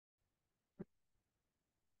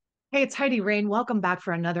Hey, it's Heidi Rain. Welcome back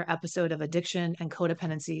for another episode of Addiction and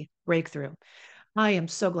Codependency Breakthrough. I am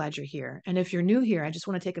so glad you're here. And if you're new here, I just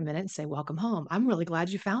want to take a minute and say, welcome home. I'm really glad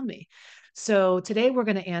you found me. So, today we're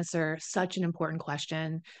going to answer such an important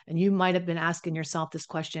question. And you might have been asking yourself this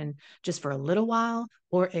question just for a little while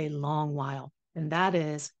or a long while. And that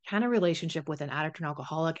is, can a relationship with an addict or an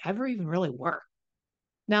alcoholic ever even really work?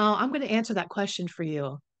 Now, I'm going to answer that question for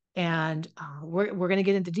you, and we're going to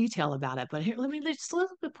get into detail about it. But here, let me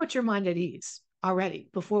put your mind at ease already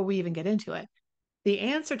before we even get into it. The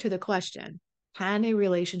answer to the question, can a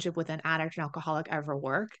relationship with an addict or alcoholic ever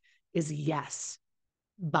work, is yes,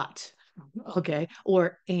 but okay,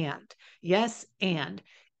 or and yes, and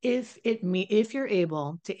if you're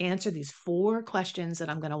able to answer these four questions that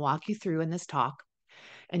I'm going to walk you through in this talk,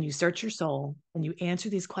 and you search your soul and you answer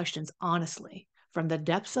these questions honestly from the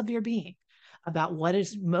depths of your being about what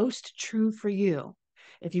is most true for you.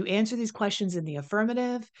 If you answer these questions in the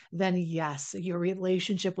affirmative, then yes, your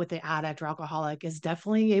relationship with the addict or alcoholic is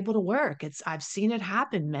definitely able to work. I've seen it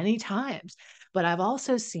happen many times, but I've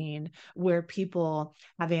also seen where people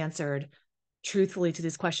have answered truthfully to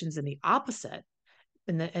these questions in the opposite,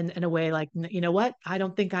 in a way like, you know what, I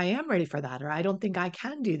don't think I am ready for that, or I don't think I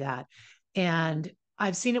can do that. And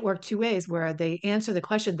I've seen it work two ways where they answer the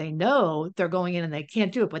question, they know they're going in and they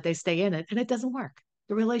can't do it, but they stay in it and it doesn't work.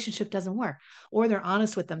 The relationship doesn't work. Or they're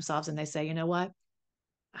honest with themselves and they say, you know what,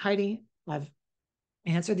 Heidi, I've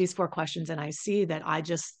answered these four questions and I see that I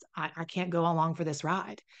can't go along for this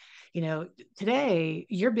ride. You know, today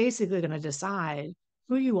you're basically going to decide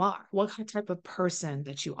who you are, what type of person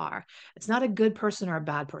that you are. It's not a good person or a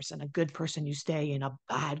bad person. A good person, you stay in, a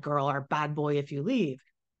bad girl or bad boy if you leave.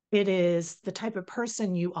 It is the type of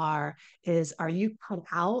person you are you cut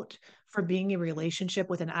out for being in a relationship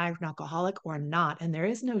with an addict and alcoholic or not? And there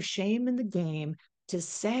is no shame in the game to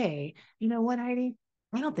say, you know what, Heidi,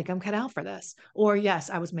 I don't think I'm cut out for this. Or yes,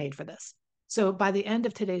 I was made for this. So by the end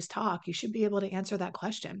of today's talk, you should be able to answer that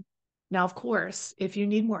question. Now, of course, if you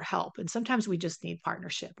need more help, and sometimes we just need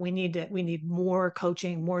partnership, we need more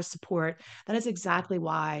coaching, more support. That is exactly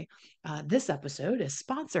why this episode is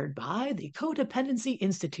sponsored by the Codependency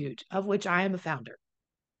Institute, of which I am a founder,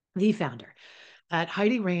 the founder at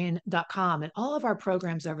HeidiRain.com. And all of our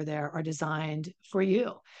programs over there are designed for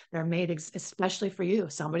you. They're made especially for you,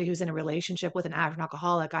 somebody who's in a relationship with an addict and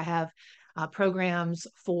alcoholic. I have programs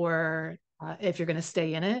for if you're going to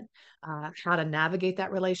stay in it, how to navigate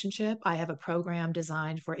that relationship. I have a program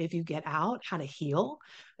designed for if you get out, how to heal.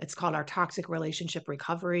 It's called our Toxic Relationship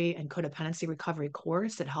Recovery and Codependency Recovery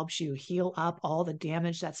course. It helps you heal up all the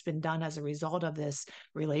damage that's been done as a result of this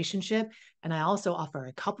relationship. And I also offer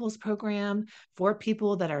a couples program for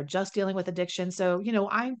people that are just dealing with addiction. So,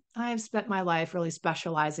 I've spent my life really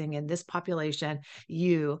specializing in this population,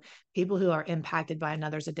 people who are impacted by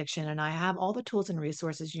another's addiction. And I have all the tools and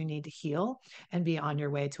resources you need to heal and be on your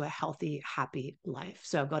way to a healthy, happy life.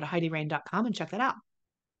 So go to HeidiRain.com and check that out.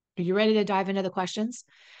 Are you ready to dive into the questions?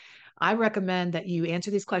 I recommend that you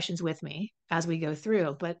answer these questions with me as we go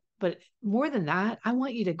through. But more than that, I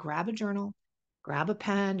want you to grab a journal, grab a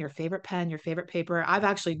pen, your favorite paper. I've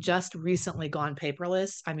actually just recently gone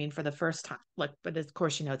paperless. I mean, for the first time. Look, but of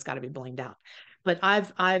course, it's got to be blinged out. But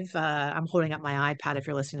I'm holding up my iPad. If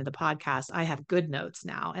you're listening to the podcast, I have Good Notes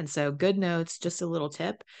now, and so Good Notes. Just a little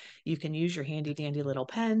tip: you can use your handy dandy little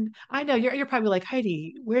pen. I know you're probably like,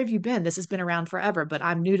 Heidi, where have you been? This has been around forever, but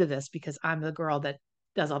I'm new to this because I'm the girl that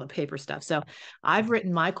does all the paper stuff. So I've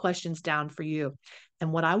written my questions down for you.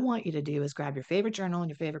 And what I want you to do is grab your favorite journal and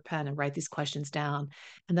your favorite pen and write these questions down.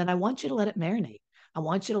 And then I want you to let it marinate. I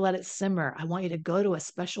want you to let it simmer. I want you to go to a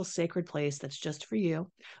special sacred place that's just for you,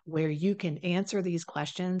 where you can answer these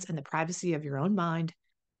questions in the privacy of your own mind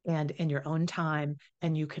and in your own time.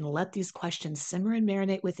 And you can let these questions simmer and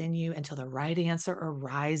marinate within you until the right answer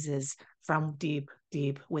arises from deep,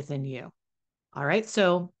 deep within you. All right.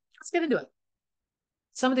 So let's get into it.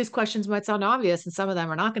 Some of these questions might sound obvious and some of them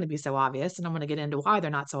are not going to be so obvious. And I'm going to get into why they're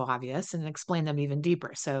not so obvious and explain them even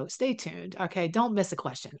deeper. So stay tuned. Okay. Don't miss a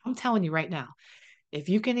question. I'm telling you right now, if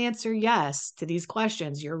you can answer yes to these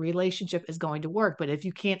questions, your relationship is going to work. But if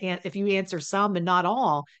you can't, if you answer some and not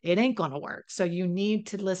all, it ain't going to work. So you need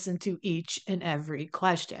to listen to each and every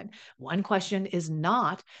question. One question is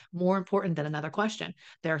not more important than another question.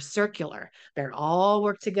 They're circular. They're all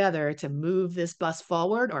work together to move this bus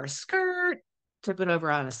forward or skirt, tip it over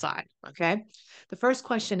on a side. Okay. The first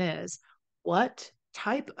question is, what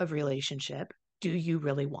type of relationship do you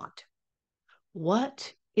really want?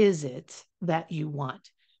 What is it that you want?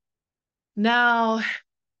 Now,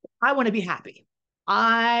 I want to be happy.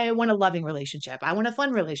 I want a loving relationship. I want a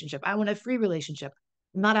fun relationship. I want a free relationship.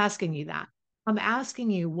 I'm not asking you that. I'm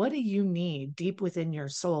asking you, what do you need deep within your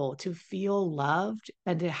soul to feel loved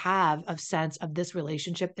and to have a sense of this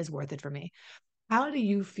relationship is worth it for me? How do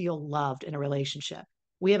you feel loved in a relationship?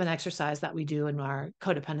 We have an exercise that we do in our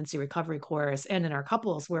codependency recovery course and in our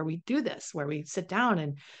couples where we do this, where we sit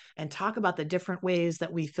down and talk about the different ways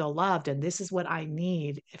that we feel loved. And this is what I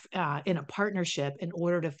need in a partnership in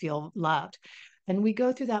order to feel loved. And we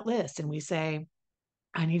go through that list and we say,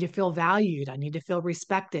 I need to feel valued. I need to feel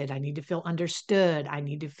respected. I need to feel understood. I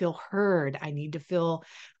need to feel heard. I need to feel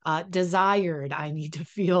desired. I need to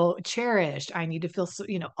feel cherished. I need to feel,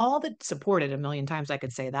 all that supported a million times. I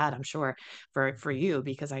could say that, I'm sure, for you,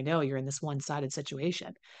 because I know you're in this one-sided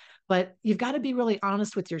situation. But you've got to be really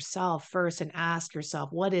honest with yourself first and ask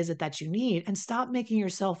yourself, what is it that you need? And stop making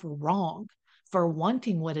yourself wrong for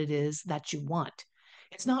wanting what it is that you want.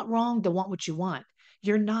 It's not wrong to want what you want.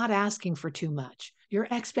 You're not asking for too much. Your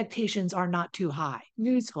expectations are not too high.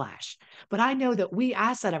 Newsflash. But I know that we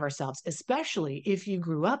ask that of ourselves, especially if you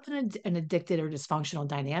grew up in an addicted or dysfunctional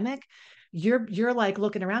dynamic. You're like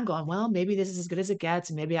looking around going, well, maybe this is as good as it gets,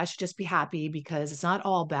 and maybe I should just be happy because it's not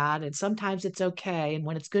all bad. And sometimes it's okay. And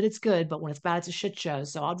when it's good, but when it's bad, it's a shit show.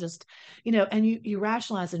 So I'll just, and you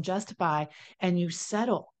rationalize and justify and you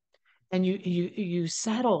settle and you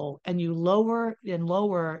settle and you lower and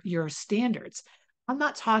lower your standards. I'm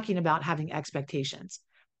not talking about having expectations.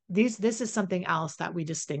 This is something else that we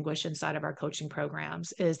distinguish inside of our coaching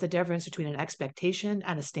programs is the difference between an expectation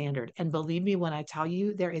and a standard. And believe me when I tell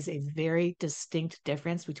you, there is a very distinct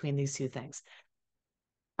difference between these two things.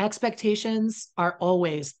 Expectations are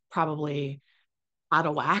always probably out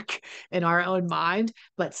of whack in our own mind,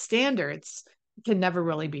 but standards can never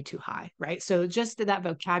really be too high, right? So just that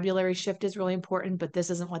vocabulary shift is really important, but this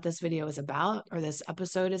isn't what this video is about or this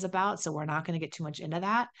episode is about. So we're not going to get too much into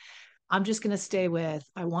that. I'm just going to stay with,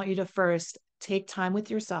 I want you to first take time with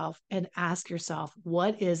yourself and ask yourself,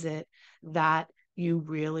 what is it that you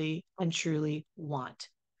really and truly want?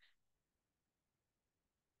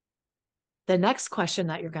 The next question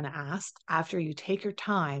that you're going to ask after you take your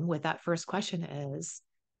time with that first question is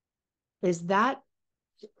that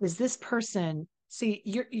is this person, see,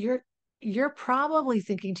 you're probably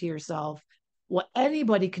thinking to yourself, well,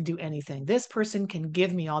 anybody can do anything. This person can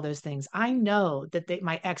give me all those things. I know that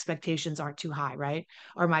my expectations aren't too high, right?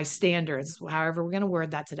 Or my standards, however we're going to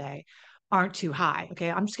word that today, aren't too high. Okay.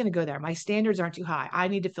 I'm just going to go there. My standards aren't too high. I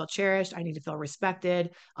need to feel cherished. I need to feel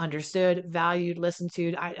respected, understood, valued, listened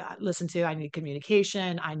to. I need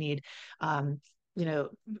communication. I need, um, you know,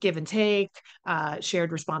 give and take,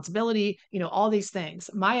 shared responsibility, all these things.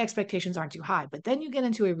 My expectations aren't too high. But then you get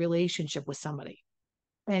into a relationship with somebody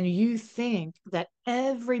and you think that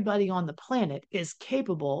everybody on the planet is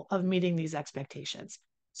capable of meeting these expectations.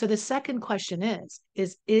 So the second question is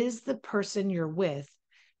the person you're with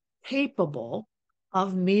capable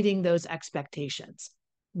of meeting those expectations?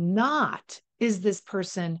 Not, is this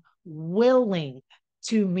person willing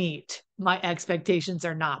to meet my expectations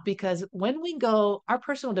or not? Because when we go, our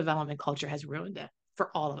personal development culture has ruined it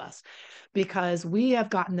for all of us because we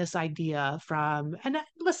have gotten this idea from, and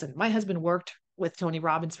listen, my husband worked with Tony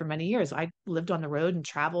Robbins for many years. I lived on the road and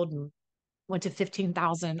traveled and went to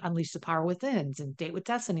 15,000 Unleash the Power Withins and Date with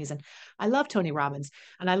Destinies. And I love Tony Robbins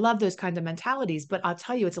and I love those kinds of mentalities. But I'll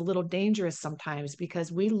tell you, it's a little dangerous sometimes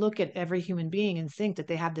because we look at every human being and think that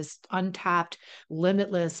they have this untapped,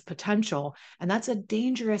 limitless potential. And that's a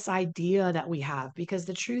dangerous idea that we have because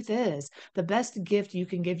the truth is, the best gift you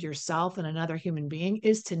can give yourself and another human being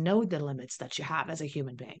is to know the limits that you have as a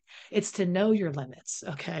human being. It's to know your limits.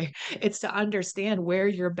 Okay. It's to understand where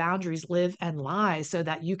your boundaries live and lie so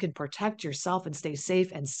that you can protect yourself and stay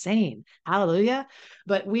safe and sane. Hallelujah.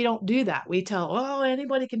 But we don't do that. We tell, oh,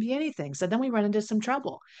 anybody can be anything. So then we run into some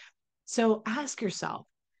trouble. So ask yourself,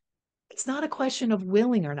 it's not a question of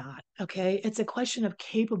willing or not. Okay. It's a question of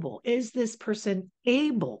capable. Is this person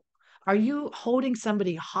able? Are you holding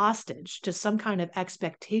somebody hostage to some kind of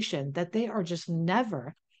expectation that they are just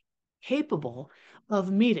never capable of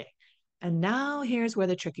meeting? And now here's where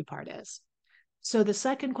the tricky part is. So the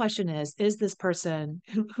second question is this person,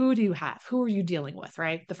 who do you have? Who are you dealing with,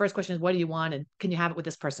 right? The first question is, what do you want? And can you have it with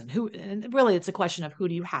this person? And really it's a question of who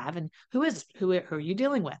do you have and who are you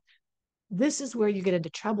dealing with? This is where you get into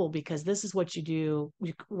trouble because this is what you do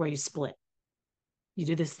where you split. you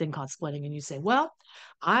do this thing called splitting and you say, well,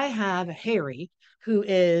 I have Harry who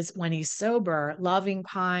is, when he's sober, loving,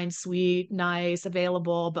 kind, sweet, nice,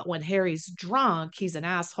 available. But when Harry's drunk, he's an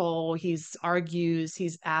asshole. He's argues,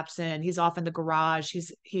 he's absent, he's off in the garage,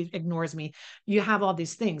 he ignores me. You have all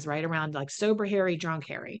these things right around like sober Harry, drunk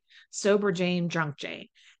Harry, sober Jane, drunk Jane.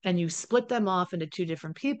 And you split them off into two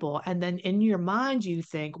different people. And then in your mind, you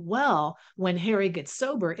think, well, when Harry gets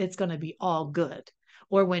sober, it's going to be all good.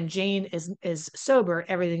 Or when Jane is sober,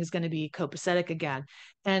 everything's going to be copacetic again.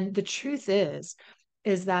 And the truth is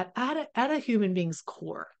that at a human being's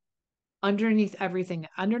core, underneath everything,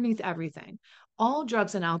 all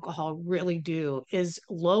drugs and alcohol really do is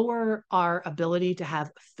lower our ability to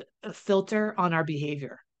have a filter on our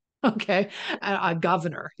behavior. Okay. A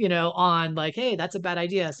governor, on like, hey, that's a bad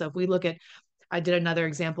idea. So if we look at, I did another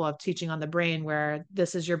example of teaching on the brain where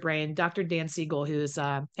this is your brain. Dr. Dan Siegel, who's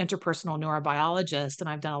an interpersonal neurobiologist, and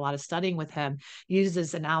I've done a lot of studying with him, uses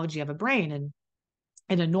this analogy of a brain. And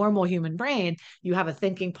in a normal human brain, you have a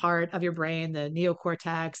thinking part of your brain, the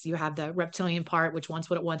neocortex, you have the reptilian part, which wants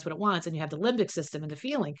what it wants, and you have the limbic system and the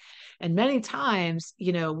feeling. And many times,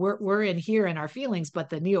 we're in here in our feelings, but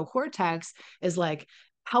the neocortex is like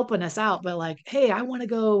helping us out, but like, hey, I want to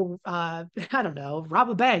go, I don't know,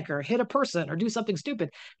 rob a bank or hit a person or do something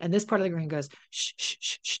stupid. And this part of the brain goes, shh, shh,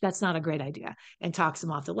 shh, shh, that's not a great idea, and talks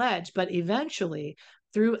them off the ledge. But eventually,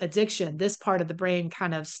 through addiction, this part of the brain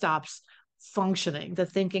kind of stops functioning. The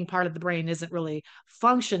thinking part of the brain isn't really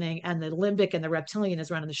functioning, and the limbic and the reptilian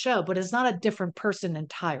is running the show, but it's not a different person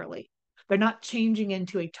entirely. They're not changing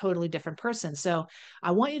into a totally different person. So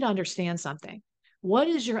I want you to understand something. What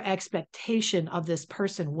is your expectation of this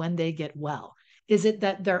person when they get well? Is it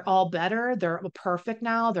that they're all better? They're perfect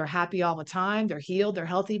now. They're happy all the time. They're healed. They're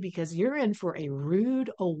healthy, because you're in for a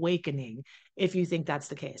rude awakening if you think that's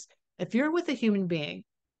the case. If you're with a human being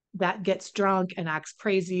that gets drunk and acts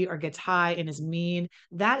crazy or gets high and is mean,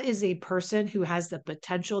 that is a person who has the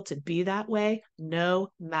potential to be that way no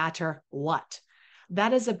matter what.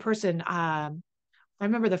 That is a person. I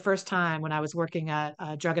remember the first time when I was working at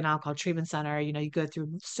a drug and alcohol treatment center, you go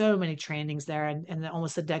through so many trainings there. And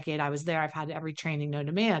almost a decade I was there, I've had every training known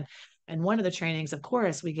to man. And one of the trainings, of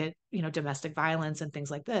course, we get, domestic violence and things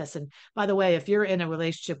like this. And by the way, if you're in a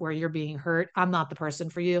relationship where you're being hurt, I'm not the person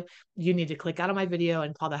for you. You need to click out of my video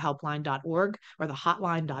and call the helpline.org or the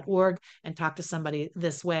hotline.org and talk to somebody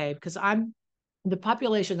this way, because the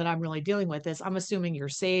population that I'm really dealing with is, I'm assuming you're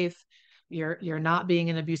safe, you're not being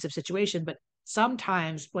in an abusive situation, but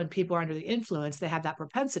sometimes when people are under the influence, they have that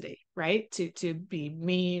propensity, right, to be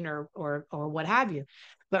mean or what have you.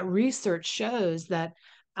 But research shows that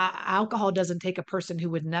alcohol doesn't take a person who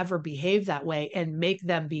would never behave that way and make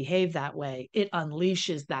them behave that way. It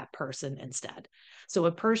unleashes that person instead. So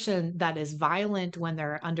a person that is violent when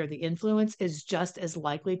they're under the influence is just as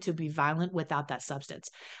likely to be violent without that substance.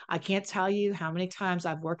 I can't tell you how many times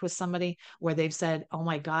I've worked with somebody where they've said, oh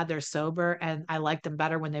my God, they're sober, and I liked them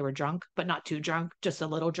better when they were drunk, but not too drunk, just a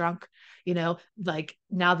little drunk. Like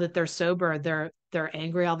now that they're sober, they're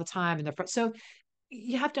angry all the time, and so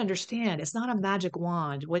you have to understand, it's not a magic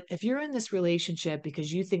wand. What if you're in this relationship because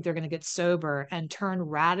you think they're going to get sober and turn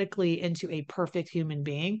radically into a perfect human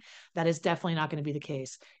being? That is definitely not going to be the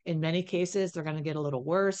case. In many cases, they're going to get a little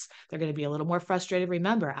worse. They're going to be a little more frustrated.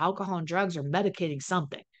 Remember, alcohol and drugs are medicating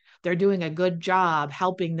something. They're doing a good job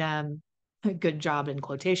helping them, a good job in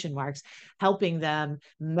quotation marks, helping them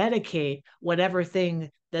medicate whatever thing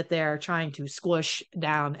that they're trying to squish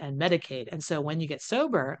down and medicate. And so when you get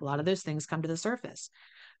sober, a lot of those things come to the surface.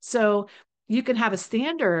 So you can have a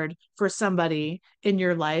standard for somebody in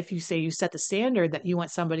your life. You say you set the standard that you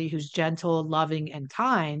want somebody who's gentle, loving, and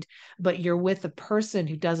kind, but you're with a person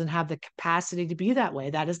who doesn't have the capacity to be that way.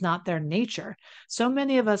 That is not their nature. So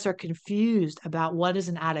many of us are confused about what is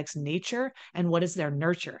an addict's nature and what is their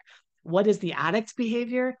nurture. What is the addict's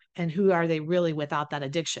behavior and who are they really without that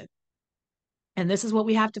addiction? And this is what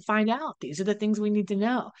we have to find out. These are the things we need to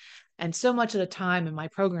know. And so much of the time in my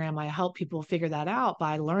program, I help people figure that out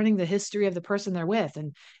by learning the history of the person they're with.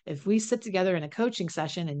 And if we sit together in a coaching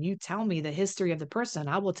session and you tell me the history of the person,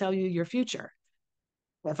 I will tell you your future.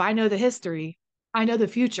 If I know the history, I know the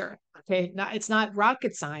future. Okay. It's not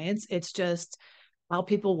rocket science. It's just how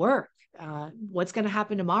people work. What's going to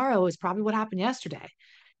happen tomorrow is probably what happened yesterday.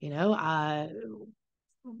 You know,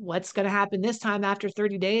 what's going to happen this time after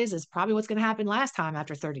 30 days is probably what's going to happen last time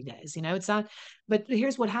after 30 days. It's not, but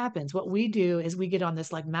here's what happens. What we do is we get on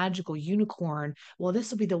this like magical unicorn. Well,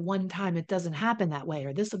 this will be the one time it doesn't happen that way,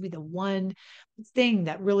 or this will be the one thing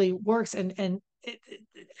that really works. The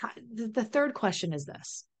third question is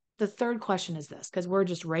this. The third question is this, because we're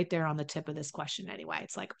just right there on the tip of this question anyway.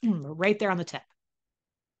 It's like, we're right there on the tip.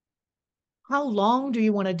 How long do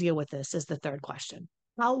you want to deal with this is the third question.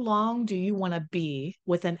 How long do you want to be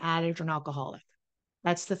with an addict or an alcoholic?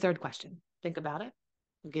 That's the third question. Think about it.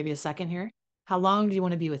 I'll give you a second here. How long do you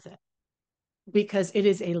want to be with it? Because it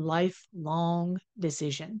is a lifelong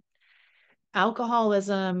decision.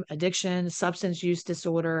 Alcoholism, addiction, substance use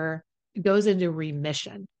disorder goes into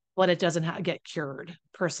remission, but it doesn't get cured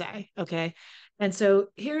per se. Okay. And so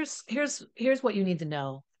here's what you need to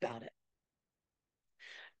know about it.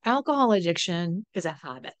 Alcohol addiction is a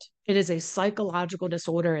habit. It is a psychological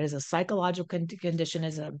disorder. It is a psychological condition. It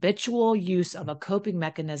is an habitual use of a coping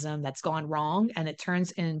mechanism that's gone wrong, and it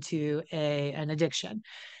turns into an addiction.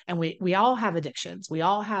 And we all have addictions. We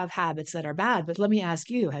all have habits that are bad. But let me ask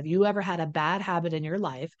you, have you ever had a bad habit in your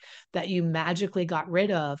life that you magically got rid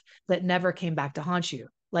of that never came back to haunt you,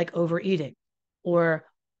 like overeating or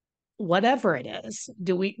whatever it is?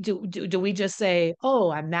 Do we just say, oh,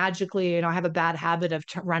 I'm magically, I have a bad habit of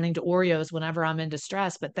running to Oreos whenever I'm in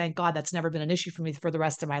distress, but thank God that's never been an issue for me for the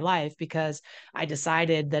rest of my life because I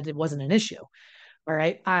decided that it wasn't an issue. All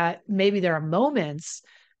right. Maybe there are moments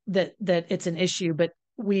that it's an issue, but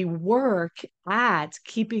we work at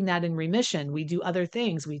keeping that in remission. We do other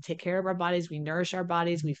things. We take care of our bodies. We nourish our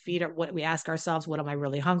bodies. We feed what we ask ourselves, what am I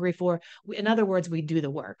really hungry for? In other words, we do the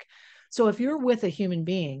work. So if you're with a human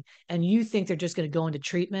being and you think they're just going to go into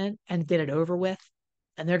treatment and get it over with,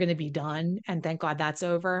 and they're going to be done, and thank God that's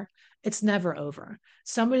over, it's never over.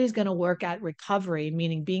 Somebody's going to work at recovery,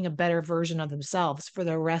 meaning being a better version of themselves for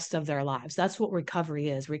the rest of their lives. That's what recovery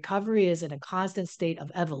is. Recovery is in a constant state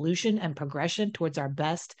of evolution and progression towards our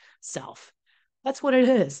best self. That's what it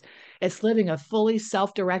is. It's living a fully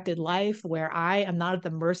self-directed life where I am not at the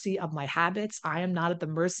mercy of my habits. I am not at the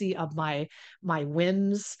mercy of my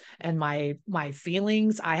whims and my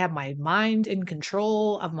feelings. I have my mind in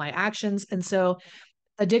control of my actions. And so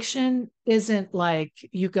addiction isn't like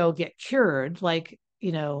you go get cured. Like,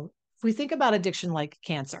 if we think about addiction like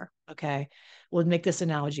cancer, okay, we'll make this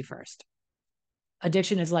analogy first.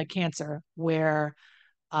 Addiction is like cancer where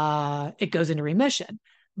it goes into remission.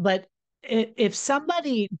 But if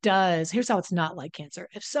somebody does, here's how it's not like cancer.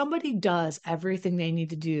 If somebody does everything they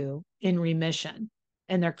need to do in remission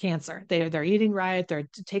and their cancer, they're eating right, they're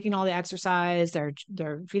taking all the exercise,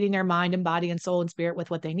 they're feeding their mind and body and soul and spirit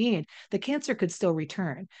with what they need, the cancer could still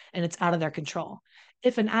return and it's out of their control.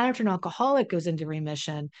 If an addict or an alcoholic goes into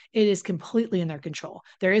remission, it is completely in their control.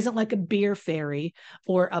 There isn't like a beer fairy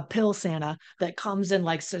or a pill Santa that comes in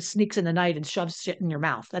like so sneaks in the night and shoves shit in your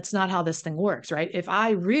mouth. That's not how this thing works, right? If I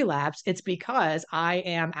relapse, it's because I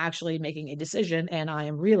am actually making a decision and I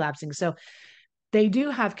am relapsing. So they do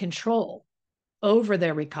have control over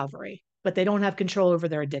their recovery, but they don't have control over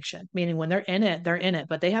their addiction. Meaning when they're in it,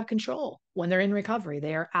 but they have control when they're in recovery.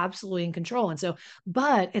 They are absolutely in control. And so,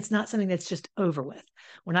 but it's not something that's just over with.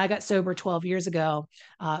 When I got sober 12 years ago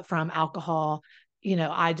from alcohol,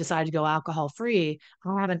 I decided to go alcohol free.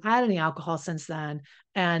 I haven't had any alcohol since then.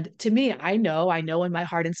 And to me, I know in my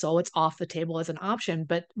heart and soul, it's off the table as an option.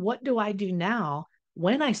 But what do I do now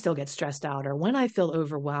when I still get stressed out or when I feel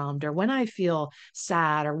overwhelmed or when I feel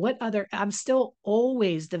sad or I'm still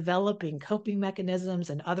always developing coping mechanisms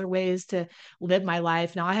and other ways to live my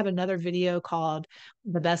life. Now I have another video called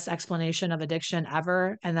The Best Explanation of Addiction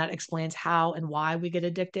Ever, and that explains how and why we get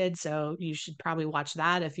addicted. So you should probably watch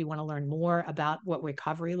that if you want to learn more about what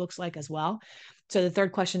recovery looks like as well. So the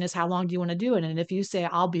third question is, how long do you want to do it? And if you say,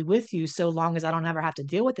 I'll be with you so long as I don't ever have to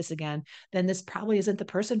deal with this again, then this probably isn't the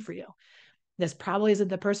person for you. This probably isn't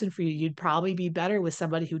the person for you. You'd probably be better with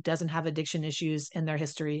somebody who doesn't have addiction issues in their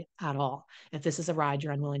history at all. If this is a ride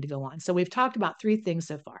you're unwilling to go on. So we've talked about three things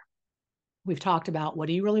so far. We've talked about, what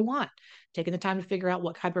do you really want? Taking the time to figure out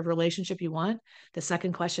what type of relationship you want. The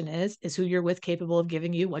second question is who you're with capable of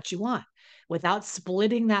giving you what you want without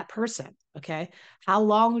splitting that person? Okay. How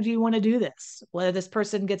long do you want to do this? Whether this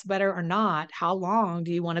person gets better or not, how long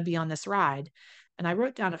do you want to be on this ride? And I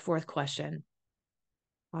wrote down a fourth question.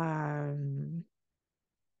 And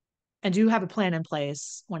do you have a plan in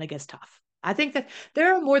place when it gets tough? I think that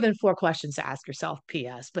there are more than four questions to ask yourself,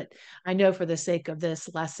 PS, but I know for the sake of this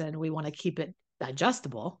lesson, we want to keep it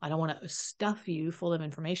digestible. I don't want to stuff you full of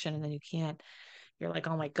information and then you're like,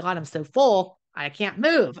 oh my God, I'm so full. I can't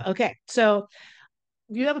move. Okay. So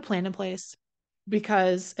do you have a plan in place?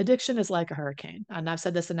 Because addiction is like a hurricane. And I've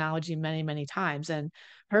said this analogy many, many times. And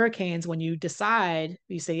hurricanes, when you decide,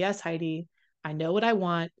 you say, yes, Heidi, I know what I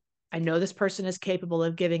want. I know this person is capable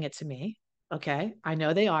of giving it to me. Okay. I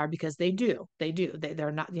know they are because they do. They do.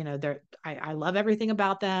 They're not, I love everything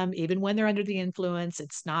about them, even when they're under the influence.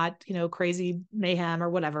 It's not, crazy mayhem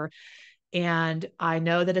or whatever. And I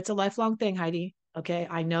know that it's a lifelong thing, Heidi. Okay.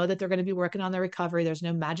 I know that they're going to be working on their recovery. There's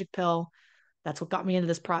no magic pill. That's what got me into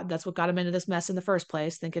that's what got him into this mess in the first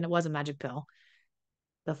place, thinking it was a magic pill.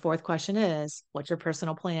 The fourth question is, what's your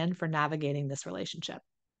personal plan for navigating this relationship?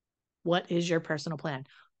 What is your personal plan?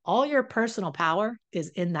 All your personal power is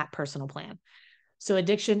in that personal plan. So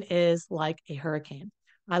addiction is like a hurricane.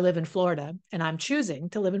 I live in Florida and I'm choosing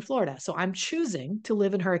to live in Florida. So I'm choosing to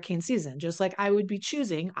live in hurricane season, just like I would be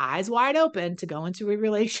choosing eyes wide open to go into a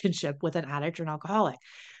relationship with an addict or an alcoholic.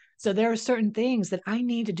 So there are certain things that I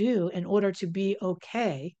need to do in order to be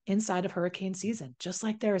okay inside of hurricane season, just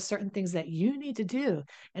like there are certain things that you need to do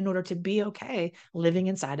in order to be okay living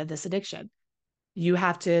inside of this addiction. You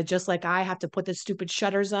have to, just like I have to put the stupid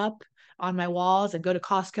shutters up on my walls and go to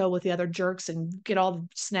Costco with the other jerks and get all the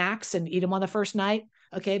snacks and eat them on the first night,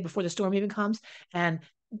 okay, before the storm even comes. And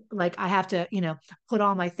like I have to, put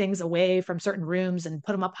all my things away from certain rooms and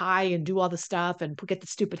put them up high and do all the stuff and get the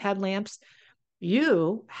stupid headlamps.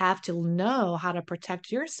 You have to know how to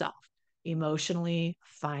protect yourself emotionally,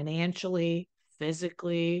 financially,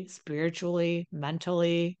 physically, spiritually,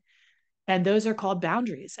 mentally, and those are called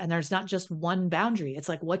boundaries. And there's not just one boundary. It's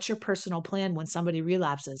like, what's your personal plan when somebody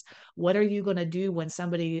relapses? What are you going to do when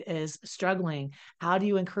somebody is struggling? How do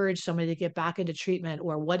you encourage somebody to get back into treatment?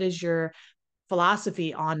 Or what is your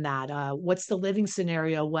philosophy on that? What's the living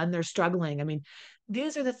scenario when they're struggling? I mean,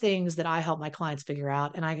 these are the things that I help my clients figure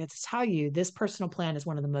out. And I get to tell you, this personal plan is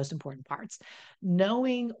one of the most important parts.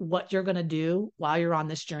 Knowing what you're going to do while you're on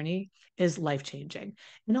this journey is life changing.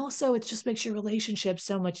 And also, it just makes your relationship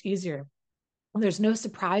so much easier. There's no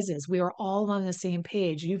surprises. We are all on the same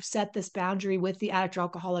page. You've set this boundary with the addict or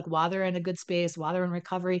alcoholic while they're in a good space, while they're in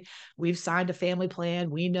recovery. We've signed a family plan.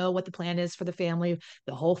 We know what the plan is for the family.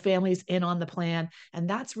 The whole family's in on the plan. And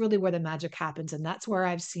that's really where the magic happens. And that's where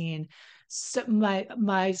I've seen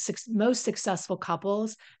most successful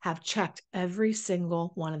couples have checked every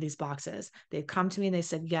single one of these boxes. They've come to me and they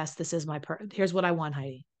said, yes, this is here's what I want,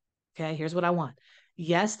 Heidi. Okay, here's what I want.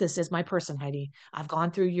 Yes, this is my person, Heidi. I've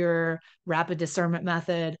gone through your rapid discernment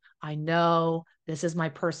method. I know this is my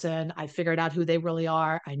person. I figured out who they really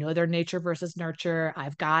are. I know their nature versus nurture.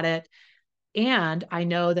 I've got it. And I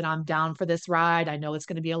know that I'm down for this ride. I know it's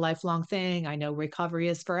going to be a lifelong thing. I know recovery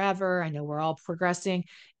is forever. I know we're all progressing.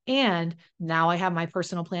 And now I have my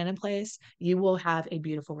personal plan in place. You will have a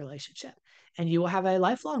beautiful relationship and you will have a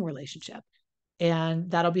lifelong relationship. And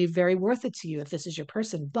that'll be very worth it to you if this is your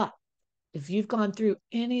person. But if you've gone through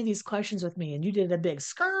any of these questions with me and you did a big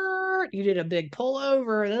skirt, you did a big pull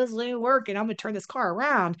over, this ain't working, I'm going to turn this car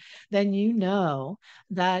around, then you know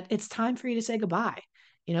that it's time for you to say goodbye.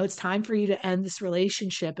 It's time for you to end this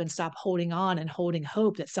relationship and stop holding on and holding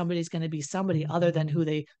hope that somebody's going to be somebody other than who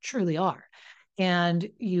they truly are. And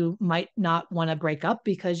you might not want to break up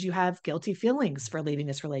because you have guilty feelings for leaving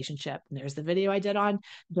this relationship. And there's the video I did on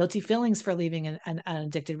guilty feelings for leaving an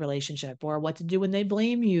addicted relationship, or what to do when they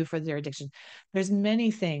blame you for their addiction. There's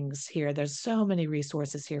many things here. There's so many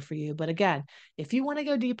resources here for you. But again, if you want to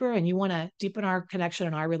go deeper and you want to deepen our connection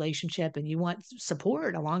and our relationship and you want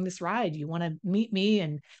support along this ride, you want to meet me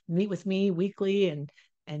and meet with me weekly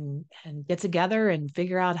and get together and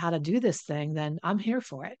figure out how to do this thing, then I'm here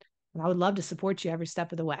for it. And I would love to support you every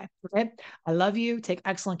step of the way. Okay. I love you. Take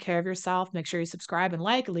excellent care of yourself. Make sure you subscribe and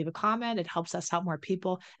like and leave a comment. It helps us help more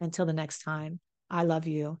people. Until the next time, I love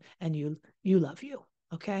you and you love you.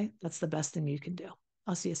 Okay. That's the best thing you can do.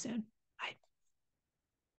 I'll see you soon.